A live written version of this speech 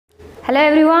Hello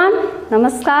everyone,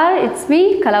 Namaskar, it's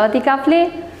me Kalavati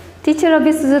Kafle, teacher of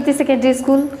Vishwa Jyoti Secondary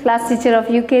School, class teacher of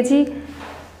UKG.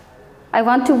 I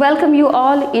want to welcome you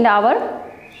all in our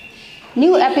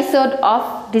new episode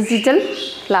of digital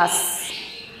class.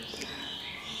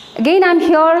 Again I'm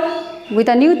here with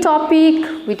a new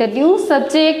topic, with a new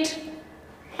subject,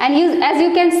 and as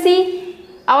you can see,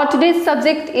 our today's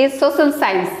subject is social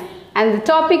science and the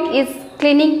topic is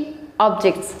cleaning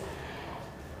objects.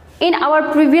 In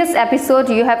our previous episode,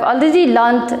 you have already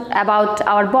learned about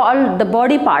the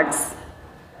body parts,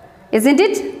 isn't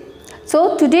it?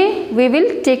 So today we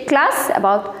will take class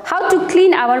about how to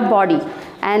clean our body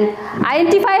and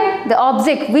identify the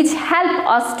object which help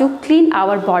us to clean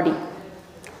our body.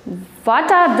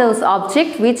 What are those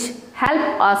objects which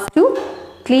help us to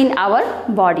clean our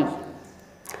body?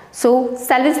 So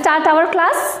shall we start our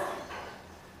class?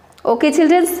 Okay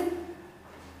children,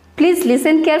 please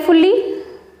listen carefully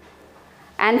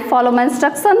and follow my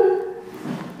instruction.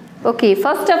 Okay,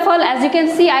 first of all, as you can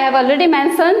see, I have already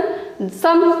mentioned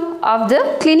some of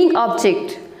the cleaning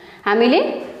object. हामीले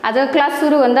आज class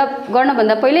सुरु गर्न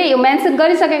भन्दा पहिले यो mention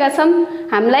गरिसकेका छौं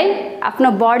हामीलाई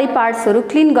आफ्नो बडी पार्ट्सहरु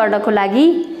क्लीन गर्नको लागि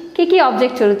के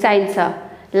अब्जेक्टहरु चाहिन्छ.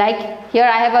 Like here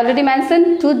I have already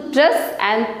mentioned toothbrush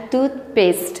and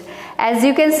toothpaste. As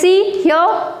you can see here,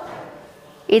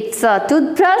 it's a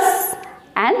toothbrush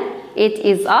and it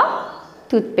is a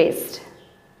toothpaste.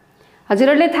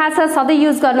 हजुरहरुले थाहा छ सधैं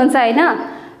युज गर्नुहुन्छ हैन,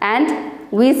 and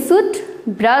we should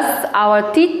brush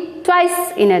our teeth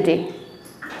twice in a day.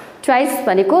 Twice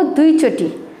भनेको दुई चोटी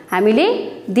हामीले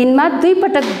दिनमा दुई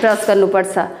पटक ब्रश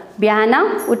गर्नुपर्छ. बिहान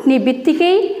उठ्ने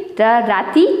बित्तिकै र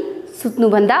राति सुत्नु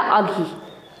भन्दा अघि.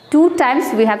 2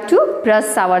 times we have to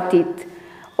brush our teeth.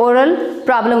 Oral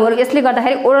प्रब्लमहरु यसले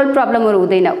गर्दाखेरि ओरल प्रब्लमहरु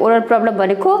हुँदैन. ओरल प्रब्लम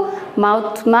भनेको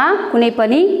माउथमा कुनै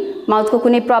पनि माउथको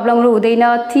कुनै प्रब्लमहरु हुँदैन,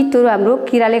 टीथहरु हाम्रो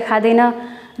किराले खादैन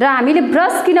र हामीले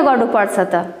ब्रश किन गर्नुपर्छ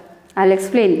त? I will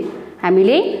explain.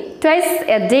 हामीले ट्वाइस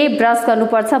अ डे ब्रश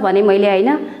गर्नुपर्छ भने मैले हैन,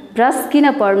 ब्रश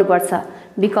किन पर्नुपर्छ?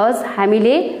 बिकज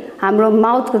हामीले हाम्रो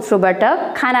माउथको थ्रुबाट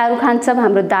खानाहरु खान्छौं,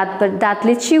 हाम्रो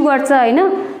दाँतले च्यु गर्छ हैन.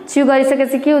 च्यु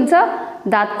गरिसकेपछि के हुन्छ?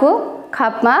 दाँतको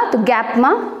खापमा त्यो ग्यापमा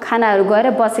खानाहरु गएर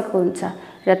बसेको हुन्छ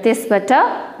र त्यसबाट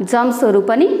जम्सहरु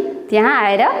पनि त्यहाँ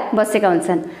आएर बसेका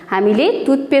हुन्छन्. हामीले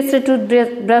टुथपेस्ट र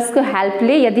टुथब्रशको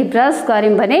हेल्पले यदि ब्रश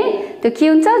गर्यौं भने त्यो के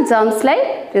हुन्छ? जम्सलाई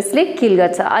त्यसले किल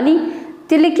गर्छ. अनि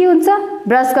त्यसले के हुन्छ?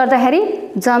 ब्रश गर्दाखेरि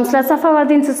जम्सलाई सफा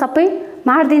गरिदिन्छ, सबै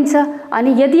मार्दिन्छ. अनि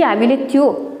यदि हामीले त्यो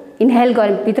इनहेल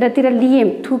गर्यौं, भित्रतिर लियौं,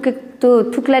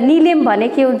 थुक्ला निल्यौं भने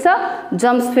के हुन्छ?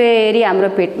 जम्स फेरि हाम्रो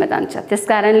पेटमा जान्छ.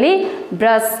 त्यसकारणले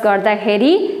ब्रश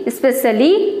गर्दाखेरि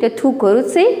स्पेशली त्यो थुकहरु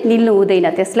चाहिँ निल्नु हुँदैन,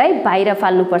 त्यसलाई बाहिर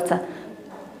फाल्नु पर्छ.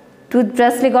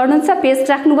 टुथब्रशले गर्नुहुन्छ, पेस्ट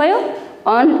राख्नु भयो,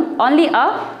 ओन्ली अ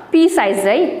पी साइज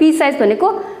है. पी साइज भनेको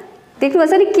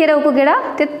देख्नुहुन्छ नि, केराउको गेडा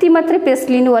त्यति मात्रै पेस्ट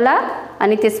लिनु होला.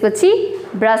 अनि त्यसपछि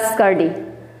ब्रश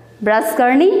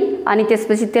गर्ने अनि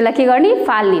त्यसपछि त्यसलाई के गर्ने?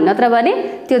 फाल्ने. नत्र भने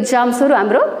त्यो जम्सहरु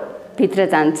हाम्रो भित्र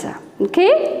जान्छ. Okay,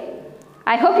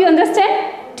 I hope you understand.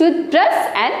 Toothbrush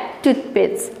and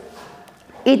toothpaste.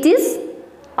 It is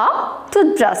a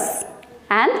toothbrush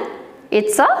and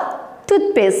it's a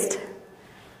toothpaste.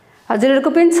 हजुरहरुको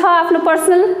पनि छ आफ्नो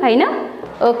पर्सनल हैन.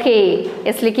 ओके,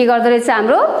 यसले के गर्दो रहेछ?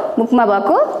 हाम्रो मुखमा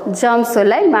भएको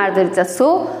जम्सहरुलाई मार्दो रहेछ. So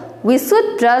we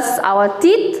should brush our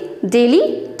teeth daily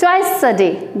twice a day.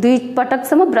 दुई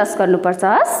पटकसम्म ब्रश गर्नुपर्छ.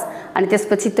 अनि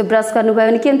त्यसपछि त्यो ब्रश गर्नुभयो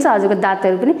भने के हुन्छ? हजुरको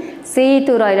दाँतहरु पनि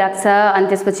सेतो रहिराख्छ. अनि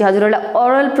त्यसपछि हजुरहरुलाई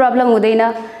ओरल प्रब्लम हुँदैन.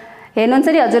 हेर्नुहुन्छ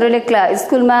नि, हजुरहरुले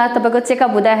स्कुलमा तपाईको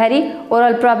चेकअप हुँदाखेरि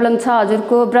ओरल प्रब्लम छ,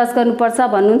 हजुरको ब्रश गर्नुपर्छ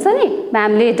भन्नुहुन्छ नि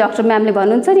म्यामले, डाक्टर म्यामले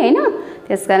भन्नुहुन्छ नि हैन.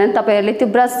 त्यसकारण तपाईहरुले त्यो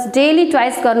ब्रश डेली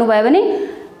ट्वाइस गर्नुभयो भने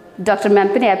डाक्टर म्याम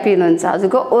पनि ह्यापी हुनुहुन्छ.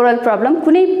 हजुरको ओरल प्रब्लम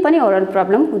कुनै पनि ओरल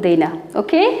प्रब्लम हुँदैन.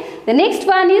 Okay, the next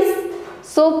one is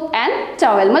soap and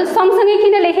twelve. मैले सँगसँगै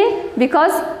किन लेखे?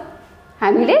 बिकज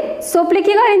हामीले सोपले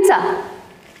के गरिन्छ?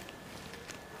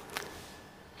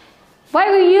 Why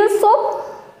we use soap?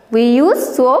 We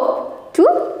use soap to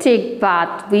take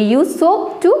bath. We use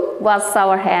soap to wash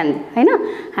our hand. हैन,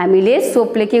 हामीले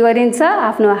सोपले के गरिन्छ?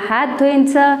 आफ्नो हात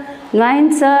धोइन्छ,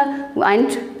 नुहाइन्छ.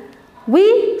 and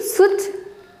we should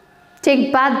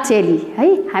take bath daily. है,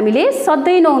 हामीले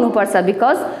सधैं नुहाउनु पर्छ.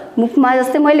 बिकज मुखमा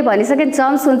जस्तै मैले भनिसके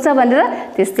जम्स हुन्छ भनेर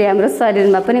त्यस्तै हाम्रो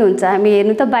शरीरमा पनि हुन्छ. हामी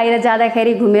हेर्नु त बाहिर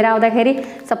जाँदाखेरि घुमेर आउँदाखेरि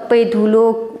सबै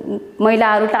धुलो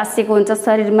मैलाहरु टाँसिएको हुन्छ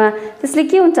शरीरमा. त्यसले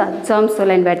के हुन्छ?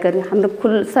 जम्सहरुलाई इन्भाइट गर्नु.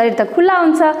 हाम्रो शरीर त खुल्ला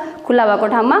हुन्छ, खुल्ला भएको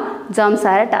ठाउँमा जम्स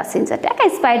आएर टाँसिन्छ. ट्याक्कै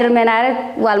स्पाइडरम्यान आएर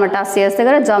वालमा टाँसिए जस्तै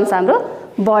गरेर जम्स हाम्रो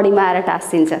बडीमा आएर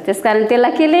टाँसिन्छ. त्यसकारण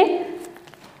त्यसलाई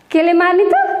केले मार्ने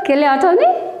त? केले हटाउने?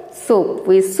 Soap.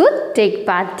 We should take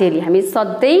bath daily. हामी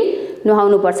सधैं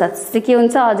नुहाउनुपर्छ। त्यसले के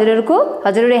हुन्छ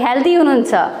हजुरहरूले हेल्दी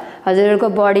हुनुहुन्छ, हजुरहरूको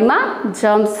बडीमा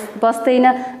जम्स बस्दैन।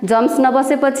 जम्स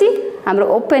नबसेपछि हाम्रो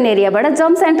ओपन एरियाबाट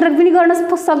जम्स एन्टर पनि गर्न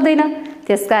सक्दैन।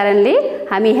 त्यसकारणले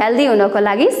हामी हेल्दी हुनको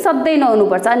लागि सधैँ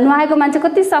नुहाउनुपर्छ। नुहाएको मान्छे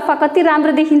कति सफा कति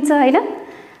राम्रो देखिन्छ हैन,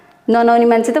 ननुहाउने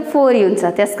मान्छे त फोहोरी हुन्छ।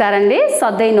 त्यसकारणले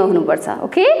सधैँ नुहाउनुपर्छ।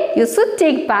 Okay, you should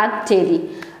take bath daily.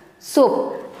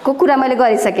 सोपको कुरा मैले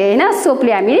गरिसकेँ हैन,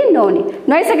 सोपले हामीले नुहाउने।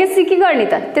 नुहाइसकेपछि के गर्ने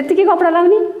त, त्यतिकै कपडा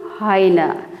लाउने हैन।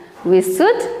 We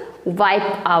should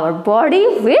wipe our body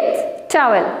with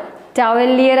towel. Towel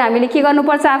लिएर हामीले के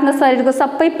गर्नुपर्छ, आफ्नो शरीरको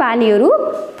सबै पानीहरू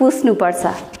पुस्नुपर्छ।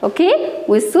 Okay,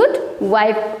 we should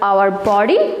wipe our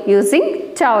body using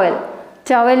towel.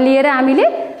 Towel लिएर हामीले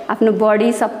आफ्नो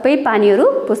बडी सबै पानीहरू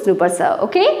पुस्नुपर्छ।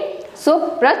 ओके,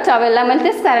 सोप र टावेललाई मैले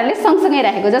त्यस कारणले सँगसँगै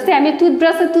राखेको। जस्तै हामी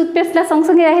टुथब्रस र टुथपेस्टलाई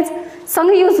सँगसँगै राखेछ,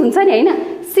 सँगै युज हुन्छ नि हैन।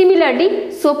 सिमिलरली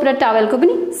सोप र टावेलको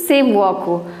पनि सेम वर्क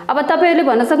हो। अब तपाईहरुले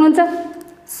भन्न सक्नुहुन्छ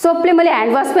सोपले मैले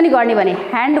ह्यान्ड वाश पनि गर्ने भने,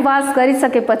 ह्यान्ड वाश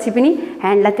गरिसकेपछि पनि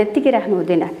ह्यान्डलाई त्यतिकै राख्नु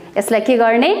हुँदैन। यसलाई के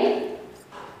गर्ने,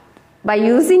 by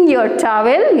using your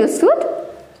towel you should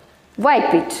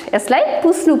wipe it. यसलाई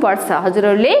पुस्नुपर्छ,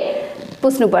 हजुरहरूले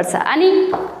पुस्नुपर्छ। अनि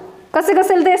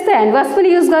कसैले त यस्तो ह्यान्ड वाश पनि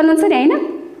युज गर्नुहुन्छ नि हैन।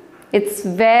 इट्स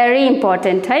भेरी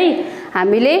इम्पोर्टेन्ट है।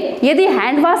 हामीले यदि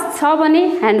ह्यान्ड वाश छ भने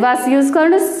ह्यान्ड वाश युज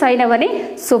गर्नुहोस्, छैन भने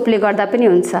सोपले गर्दा पनि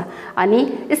हुन्छ। अनि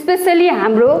स्पेसली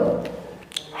हाम्रो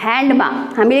ह्यान्डमा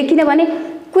हामीले किनभने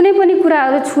कुनै पनि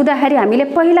कुराहरू छुँदाखेरि हामीले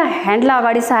पहिला ह्यान्डलाई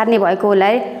अगाडि सार्ने भएको होला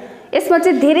है, यसमा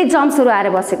चाहिँ धेरै जम्सहरू आएर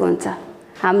बसेको हुन्छ।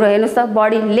 हाम्रो हेर्नुहोस् त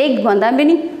बडी लेग भन्दा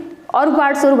पनि अरू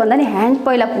पार्ट्सहरू भन्दा नि ह्यान्ड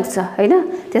पहिला पुग्छ हैन।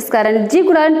 त्यसकारण जे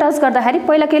कुराहरू टच गर्दाखेरि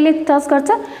पहिला केले टच गर्छ,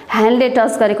 ह्यान्डले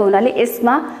टच गरेको हुनाले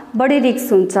यसमा बढी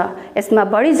रिस्क हुन्छ, यसमा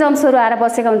बढी जम्सहरू आएर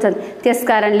बसेका हुन्छन्।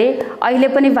 त्यसकारणले अहिले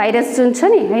पनि भाइरस जुन छ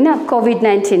नि हैन,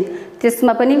 कोभिड-19,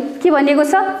 त्यसमा पनि के भनिएको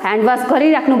छ, ह्यान्ड वाश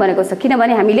गरिराख्नु भनेको छ।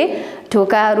 किनभने हामीले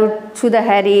ढोकाहरू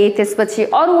छुँदाखेरि, त्यसपछि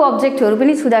अरू अब्जेक्टहरू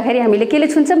पनि छुँदाखेरि हामीले केले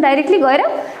छुन्छौँ, डाइरेक्टली गएर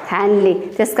ह्यान्डले।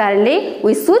 त्यसकारणले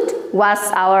we should wash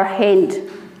our hand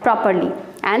properly.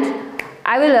 And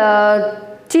I will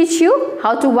teach you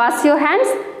how to wash your hands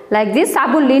like this.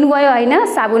 साबुन लिनुभयो हैन,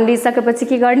 साबुन लिइसकेपछि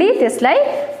के गर्ने, त्यसलाई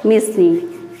मिच्ने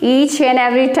each and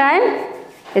every time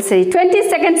यसरी 20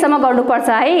 सेकेन्डसम्म गर्नुपर्छ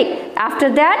है। आफ्टर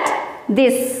दैट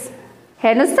दिस,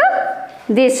 हेर्नुस् त,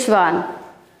 this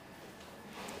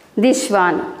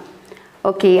one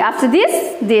okay. After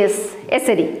this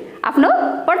यसरी आफ्नो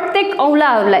प्रत्येक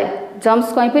औँलाहरूलाई,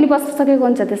 जम्स कहीँ पनि बस्न सकेको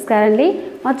हुन्छ, त्यसकारणले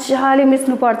मजाले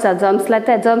मिच्नुपर्छ। जम्स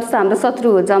त हाम्रो शत्रु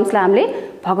हो, जम्सलाई हामीले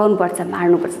भगाउनुपर्छ,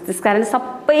 मार्नुपर्छ। त्यसकारण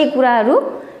सबै कुराहरू,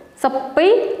 सबै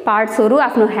पार्ट्सहरू,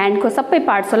 आफ्नो ह्यान्डको सबै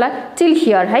पार्ट्सहरूलाई टिल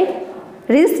हियर है,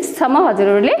 रिस्टसम्म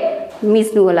हजुरहरूले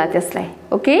मिच्नु होला त्यसलाई।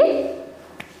 ओके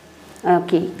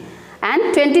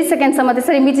एन्ड 20 सेकेन्डसम्म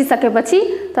त्यसरी मिचिसकेपछि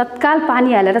तत्काल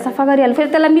पानी हालेर सफा गरिहाल्नु। फेरि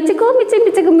त्यसलाई मिचे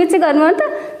गर्नु हो त,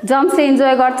 जम्सले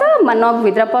इन्जोय गर्छ,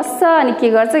 नखभित्र पस्छ, अनि के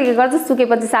गर्छ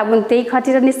सुकेपछि साबुन त्यही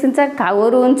खटेर निस्किन्छ,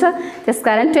 घाउहरू हुन्छ।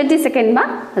 त्यसकारण 20 सेकेन्डमा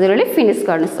हजुरहरूले फिनिस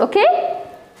गर्नुहोस्। Okay,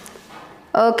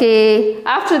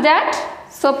 after that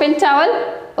soap and towel.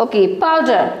 Okay,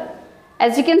 powder,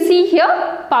 as you can see here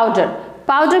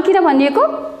powder किन भनिएको,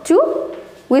 to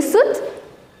we should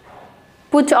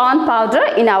put on powder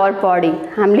in our body.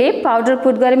 हामीले पाउडर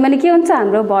पुट गऱ्यौँ भने के हुन्छ,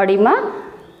 हाम्रो बडीमा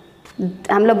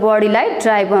हाम्रो बडीलाई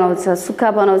ड्राई बनाउँछ,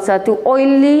 सुक्खा बनाउँछ, त्यो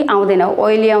ओइली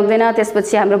आउँदैन।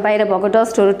 त्यसपछि हाम्रो बाहिर भएको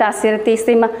डस्टहरू टाँसेर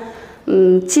त्यसैमा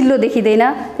चिल्लो देखिँदैन।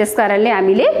 त्यसकारणले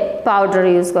हामीले पाउडर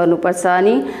युज गर्नुपर्छ।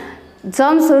 अनि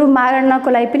जम्सहरू मार्नको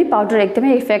लागि पनि पाउडर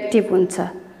एकदमै इफेक्टिभ हुन्छ।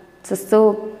 जस्तो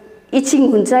इचिङ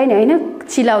हुन्छ नि हैन,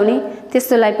 चिलाउने,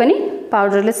 त्यस्तोलाई पनि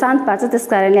पाउडरले शान्त पार्छ।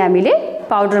 त्यसकारणले हामीले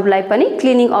पाउडरलाई पनि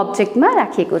क्लिनिङ अब्जेक्टमा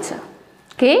राखिएको छ।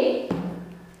 Okay,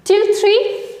 till 3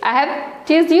 I have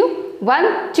teach you 1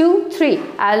 2 3।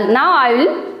 now I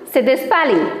will say the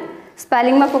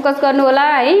स्पेलिङमा focus गर्नु होला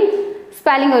है।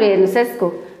 स्पेलिङहरु हेर्नुस् यसको,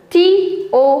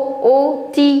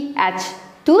 TOOTH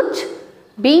टुथ,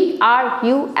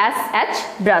 BRUSH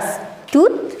brush,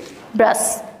 टुथ brush,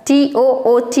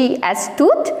 TOOTH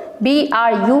टुथ,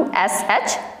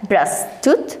 BRUSH brush,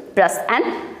 टुथ brush. And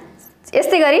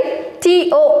यस्तै गरी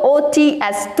TOOTH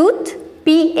टुथ,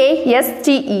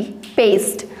 PASTE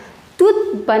पेस्ट। टुथ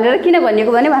भनेर किन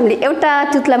भनिएको भने हामीले एउटा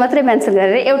टुथलाई मात्रै मेन्सन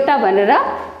गरेर एउटा भनेर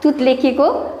टुथ लेखिएको,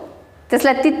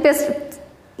 त्यसलाई टुथपेस्ट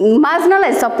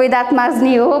माझ्नलाई सबै दाँत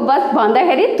माझ्ने हो बस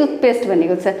भन्दाखेरि टुथपेस्ट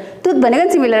भनेको छ। टुथ भनेको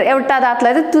सिमिलर, एउटा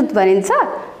दाँतलाई चाहिँ टुथ भनिन्छ,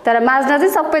 तर माझ्न चाहिँ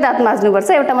सबै दाँत माझ्नुपर्छ,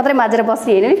 एउटा मात्रै माझेर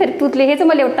बस्ने हैन नि। फेरि टुथ लेखेको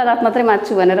मैले एउटा दाँत मात्रै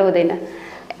माझ्छु भनेर हुँदैन।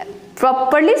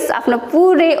 प्रपरली आफ्नो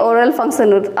पुरै ओरल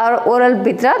फङ्सनहरु, ओरल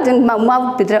भित्र जुन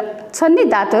माउथ भित्र छन् नि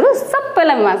दाँतहरु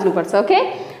सबैलाई माझ्नुपर्छ। ओके,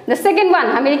 द सेकेन्ड वान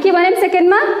हामीले के भन्यौं,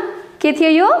 सेकेन्डमा के थियो,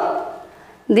 यो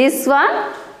This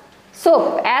one,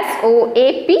 soap.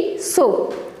 S-O-A-P,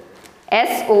 soap.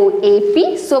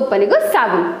 S-O-A-P, soap भनेको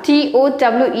साबुन.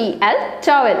 T-O-W-E-L,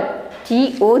 towel.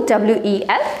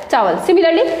 T-O-W-E-L, towel.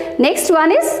 Similarly, next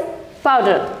one is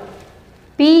powder.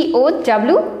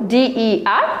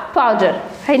 P-O-W-D-E-R, powder.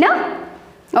 हैन?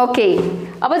 ओके.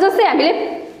 अब जस्तै हामीले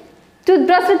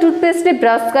टुथब्रश र टुथपेस्टले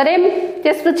ब्रश गर्यौं,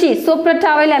 त्यसपछि सोप र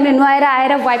टावलले हामीले नुहाएर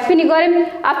आएर वाइप पनि गर्यौं.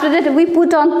 After that we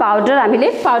put on powder, हामीले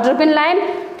पाउडर पनि लायौं.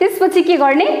 त्यसपछि के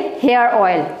गर्ने? Hair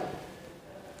oil.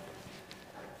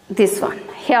 This one,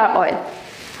 hair oil.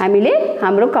 हामीले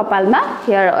हाम्रो कपालमा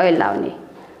हेयर ऑयल लाउने.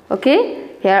 ओके,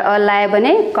 हेयर ऑयल लाए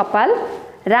भने कपाल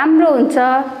राम्रो हुन्छ.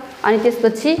 अनि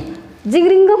त्यसपछि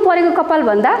जिग्रिङ्ग परेको कपाल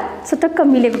भन्दा चटक्क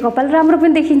मिलेको कपाल राम्रो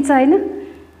पनि देखिन्छ हैन?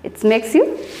 It's makes you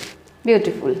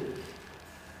beautiful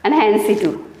and handsy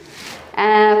too.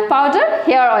 Powder,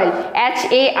 hair oil.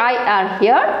 H-A-I-R,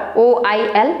 hair,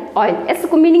 O-I-L, oil.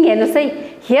 यसको मिनिङ हेर्नुस् है.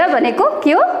 हेयर भनेको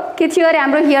के हो? के थियो अरे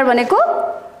हाम्रो हेयर भनेको?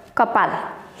 कपाल.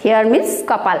 हेयर मिन्स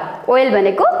कपाल. ओइल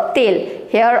भनेको तेल.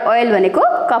 हेयर ओइल भनेको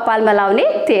कपालमा लाउने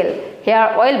तेल.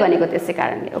 हेयर ओइल भनेको त्यसै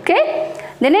कारणले. Okay,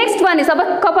 the next one is, अब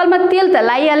कपालमा तेल त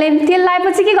लाइहाल्यौं. तेल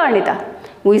लाएपछि के गर्ने त?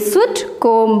 We should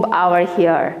comb our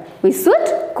hair. We should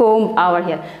comb our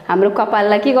hair. हाम्रो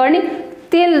कपाललाई के गर्ने?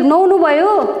 तेल नुहाउनु भयो,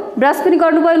 ब्रश पनि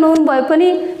गर्नुभयो, नुहाउनु भयो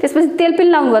पनि, त्यसपछि तेल पनि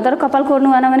लाउनु भयो, तर कपाल कोर्नु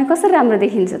भएन भने कसरी राम्रो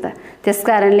देखिन्छ त?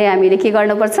 त्यसकारणले हामीले के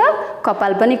गर्नुपर्छ?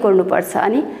 कपाल पनि कोर्नुपर्छ.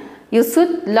 अनि you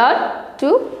should learn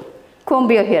to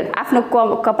comb your hair. आफ्नो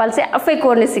कपाल चाहिँ आफै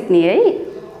कोर्ने सिक्ने है.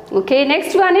 Okay,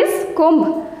 next one is comb.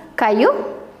 काइयो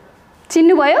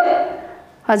चिन्नु भयो?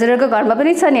 हजुरहरुको घरमा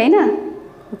पनि छ नि हैन?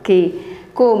 Okay,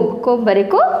 comb. कोम्ब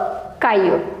भनेको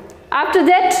काइयो. After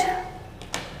that,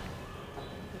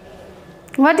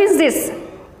 what is this?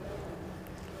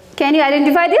 Can you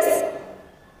identify this?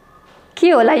 के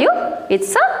होला यो?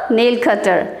 It's a nail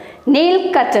cutter.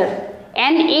 Nail cutter.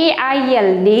 N-A-I-L,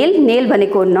 nail. Nail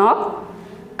भनेको नख.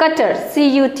 Cutter,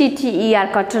 C-U-T-T-E-R,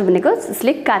 cutter भनेको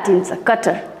यसले काटिन्छ.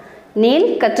 Cutter.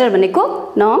 Nail cutter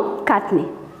भनेको नख काट्ने.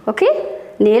 Okay,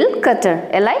 nail cutter.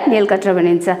 यसलाई nail cutter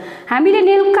भनिन्छ. हामीले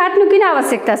nail काट्नु किन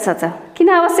आवश्यकता छ त? किन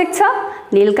आवश्यक छ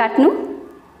nail काट्नु?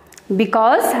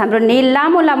 बिकज हाम्रो नेल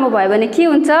लामो लामो भयो भने के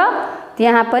हुन्छ?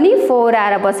 त्यहाँ पनि फोहोर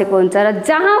आएर बसेको हुन्छ र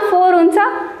जहाँ फोहोर हुन्छ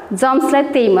जम्सलाई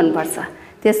त्यही मनपर्छ.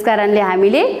 त्यसकारणले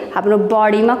हामीले हाम्रो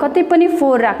बडीमा कतै पनि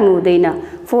फोहोर राख्नु हुँदैन.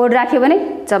 फोहोर राख्यो भने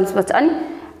जम्स बस्छ. अनि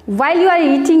while you are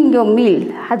eating your मिल,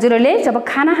 हजुरहरूले जब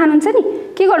खाना खानुहुन्छ नि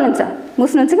के गर्नुहुन्छ?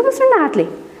 मुस्नुहुन्छ कि मुस्नुहुन्न? हातले.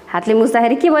 हातले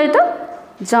मुस्दाखेरि के भयो त?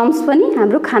 जम्स पनि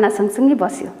हाम्रो खाना सँगसँगै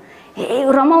बस्यो. ए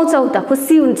रमाउँछ, उ त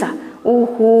खुसी हुन्छ.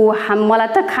 ओहो, मलाई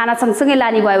त खाना सँगसँगै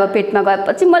लानी भयो पेटमा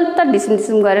गएपछि मैले त ढिसुम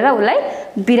ढिसुम गरेर उसलाई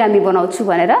बिरामी बनाउँछु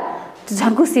भनेर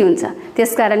झन् खुसी हुन्छ.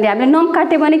 त्यसकारणले हामीले नख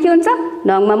काट्यो भने के हुन्छ?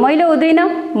 नखमा मैलो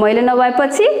हुँदैन. मैलो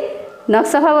नभएपछि, नख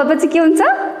सफा भएपछि के हुन्छ?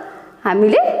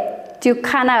 हामीले त्यो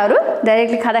खानाहरू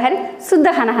डाइरेक्टली खाँदाखेरि शुद्ध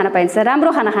खाना खान पाइन्छ, राम्रो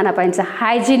खाना खान पाइन्छ,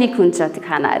 हाइजेनिक हुन्छ त्यो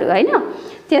खानाहरू हैन?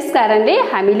 त्यसकारणले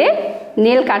हामीले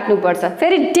नेल काट्नुपर्छ.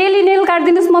 फेरि डेली नेल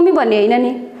काट्दिनुस् मम्मी भन्ने हैन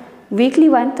नि, वीकली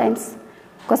वन टाइम्स.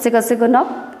 कसैको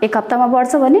नख एक हप्तामा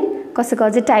बढ्छ भने कसैको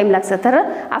अझै टाइम लाग्छ. तर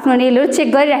आफ्नो नेलहरू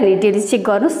चेक गरिराख्ने, डेली चेक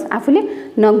गर्नुस् आफूले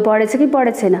नख बढेछ कि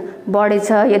बढेको छैन.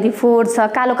 बढेछ, यदि फोहोर छ,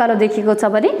 कालो कालो देखेको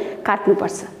छ भने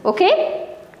काट्नुपर्छ. Okay,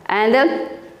 and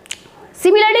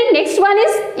similarly next one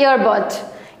is earbud.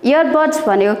 Earbud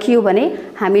भनेको के हो भने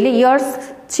हामीले इयर्स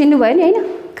चिन्नुभयो नि हैन?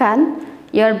 कान.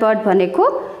 इयरबड भनेको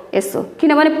यसो,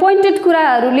 किनभने पोइन्टेड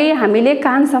कुराहरूले हामीले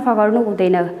कान सफा गर्नु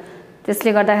हुँदैन.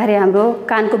 त्यसले गर्दाखेरि हाम्रो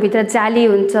कानको भित्र जाली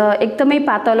हुन्छ, एकदमै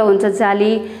पातलो हुन्छ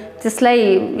जाली.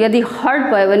 त्यसलाई यदि हर्ट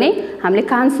भयो भने हामीले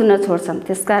कान सुन्न छोड्छौँ.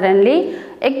 त्यसकारणले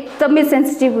एकदमै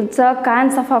सेन्सिटिभ हुन्छ. कान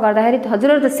सफा गर्दाखेरि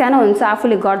हजुरहरू त सानो हुन्छ,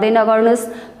 आफूले गर्दै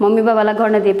नगर्नुहोस्, मम्मी बाबालाई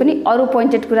गर्न दिए पनि अरू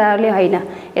पोइन्टेड कुराहरूले होइन,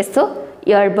 यस्तो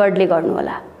इयरबडले गर्नु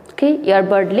होला. ओके,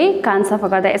 इयरबडले कान सफा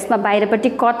गर्दा यसमा बाहिरपट्टि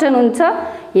कटन हुन्छ.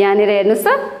 यहाँनिर हेर्नुहोस्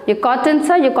त, यो कटन छ.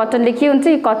 यो कटनले के हुन्छ?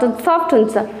 यो कटन सफ्ट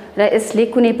हुन्छ र यसले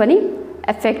कुनै पनि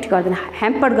एफेक्ट गर्दैन,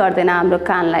 ह्याम्पर गर्दैन हाम्रो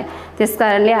कानलाई.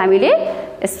 त्यसकारणले हामीले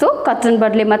यस्तो कटन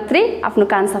बडले मात्रै आफ्नो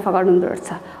कान सफा गर्नुपर्छ.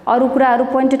 अरू कुराहरू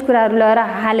पोइन्टेड कुराहरू लगाएर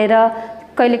हालेर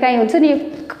कहिलेकाहीँ हुन्छ नि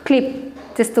क्लिप,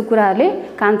 त्यस्तो कुराहरूले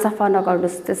कान सफा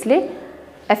नगर्नुहोस्, त्यसले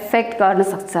एफेक्ट गर्न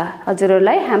सक्छ,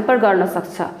 हजुरहरूलाई ह्याम्पर गर्न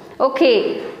सक्छ. Okay,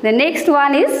 the next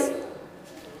one is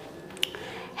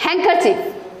ह्याङ्करचिफ.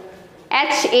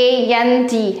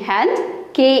 HAND, hand.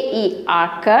 KER,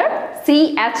 कर.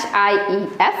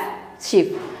 CHIEF, chief.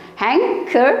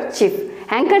 ह्याङ्करचिफ.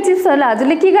 ह्याङ्करचिफ्सहरूलाई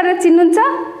हजुरले के गरेर चिन्नुहुन्छ?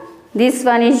 This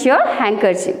one is your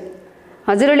ह्याङ्करचिफ.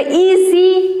 हजुरहरूले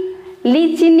इजिली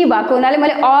चिन्ने भएको हुनाले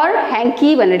मैले अर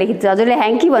ह्याङ्की भनेर लेखेको छु. हजुरले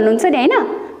ह्याङ्की भन्नुहुन्छ नि हैन?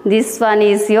 This one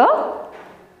is your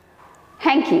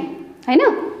hanky. हैन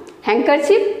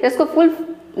ह्याङ्करचिप यसको फुल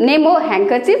नेम हो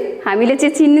ह्याङ्करचिप हामीले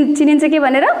चाहिँ चिनिन्छ के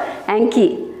भनेर ह्याङ्की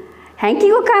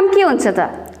ह्याङ्कीको काम के हुन्छ त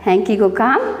ह्याङ्कीको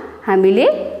काम हामीले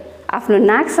आफ्नो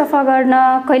नाक सफा गर्न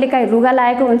कहिलेकाहीँ रुगा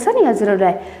लागेको हुन्छ नि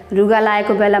हजुरहरूलाई रुगा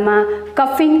लागेको बेलामा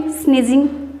कफिङ स्निजिङ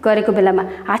गरेको बेलामा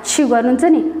हाच्छ्यु गर्नुहुन्छ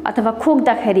नि अथवा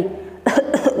खोक्दाखेरि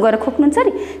गरेर खोक्नुहुन्छ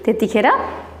नि त्यतिखेर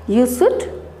you should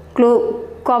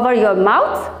cover your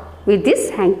mouth with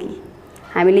this hanky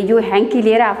हामीले यो ह्याङ्की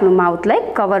लिएर आफ्नो माउथलाई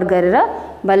कभर गरेर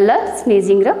बल्ल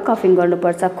स्नेजिङ र कफिङ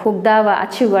गर्नुपर्छ खोक्दा वा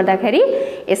आछ्यु गर्दाखेरि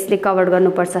यसले कभर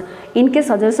गर्नुपर्छ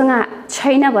इनकेस हजुरसँग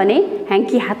छैन भने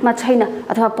ह्याङ्की हातमा छैन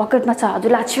अथवा पकेटमा छ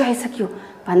हजुरलाई आछ्यु आइसक्यो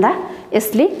भन्दा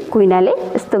यसले कुइनाले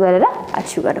यस्तो गरेर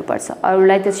आछ्यु गर्नुपर्छ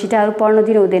अरूलाई त्यो छिटाहरू पर्न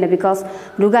दिनु हुँदैन बिकज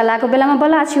लुगा लागेको बेलामा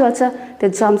बल्ल आछ्यु हाल्छ त्यो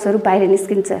जम्सहरू बाहिर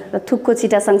निस्किन्छ र थुकको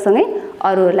छिटा सँगसँगै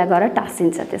अरूहरूलाई गएर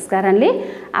टाँसिन्छ त्यसकारणले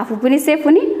आफू पनि सेफ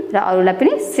हुने र अरूलाई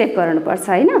पनि सेफ गराउनुपर्छ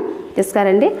हैन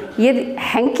त्यसकारणले यदि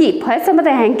ह्याङ्की भएसम्म त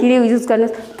ह्याङ्कीले युज गर्नु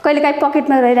कहिलेकाहीँ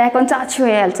पकेटमा रहिरहेको हुन्छ आछ्यु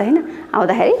आइहाल्छ हैन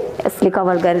आउँदाखेरि यसले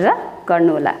कभर गरेर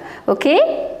गर्नु होला okay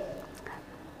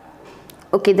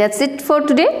okay that's it for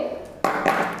today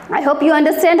I hope you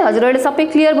understand हजुरहरुले सबै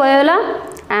क्लियर भयो होला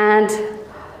and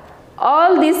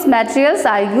all these materials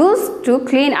are used to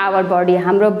clean our body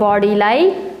हाम्रो बडीलाई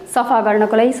सफा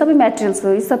गर्नको लागि सबै मटेरियल्स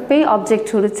हो यी सबै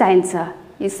अब्जेक्टहरु चाहिन्छ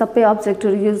यी सबै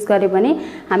अब्जेक्टहरु युज गरे भने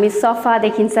हामी सफा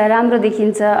देखिन्छ राम्रो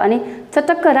देखिन्छ अनि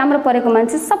चटक्क राम्रो परेको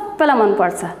मान्छे सबैलाई मन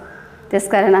पर्छ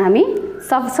त्यसकारण हामी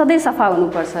सधैँ सफा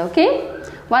हुनुपर्छ okay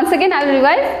once again I will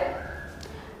revise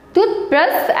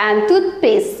toothbrush and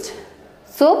toothpaste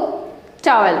soap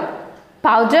towel,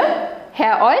 powder,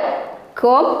 hair oil,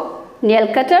 comb, nail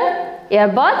cutter,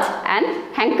 earbud and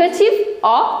handkerchief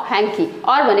or hanky.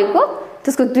 or भनेको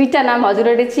त्यसको दुईटा नाम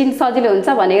हजुरहरुले चिन्न सजिलो हुन्छ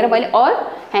भनेर मैले or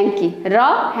hanky र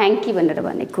hanky भनेर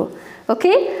भनेको.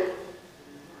 ओके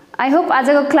आई होप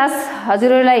आजको क्लास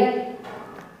हजुरहरुलाई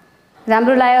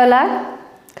राम्रो लाग्यो होला.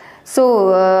 So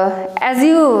as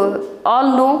you all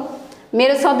know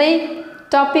मेरो सधैं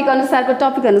टपिक अनुसारको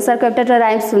एउटा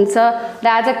राइम्स हुन्छ र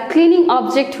आज क्लिनिङ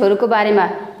अब्जेक्टहरुको बारेमा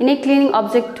यिनै क्लिनिङ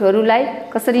अब्जेक्टहरुलाई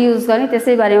कसरी युज गर्ने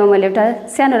त्यसै बारेमा मैले एउटा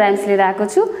सानो राइम्स लिएर आएको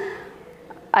छु.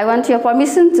 I want your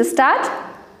permission to start.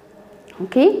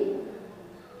 Okay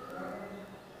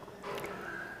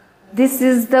this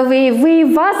is the way we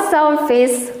wash our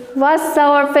face wash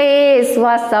our face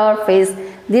wash our face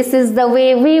this is the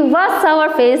way we wash our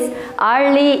face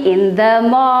early in the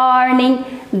morning.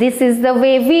 This is the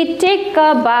way we take a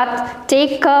bath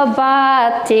take a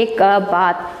bath take a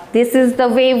bath. This is the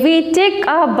way we take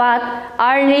a bath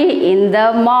early in the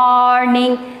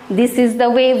morning. This is the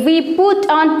way we put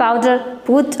on powder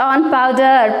put on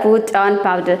powder put on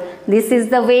powder. This is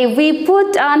the way we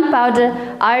put on powder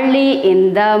early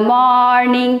in the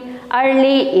morning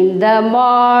early in the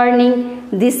morning.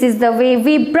 This is the way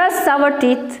we brush our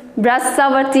teeth brush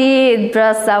our teeth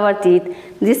brush our teeth.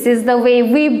 This is the way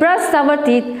we brush our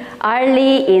teeth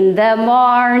early in the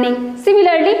morning.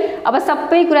 Similarly अब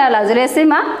सबै कुराहरुलाई हजुरले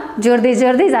यसैमा जोड्दै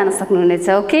जोड्दै जान सक्नुहुनेछ.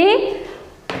 Okay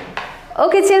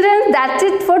Okay children, that's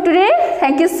it for today.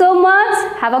 Thank you so much.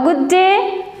 Have a good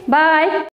day. Bye.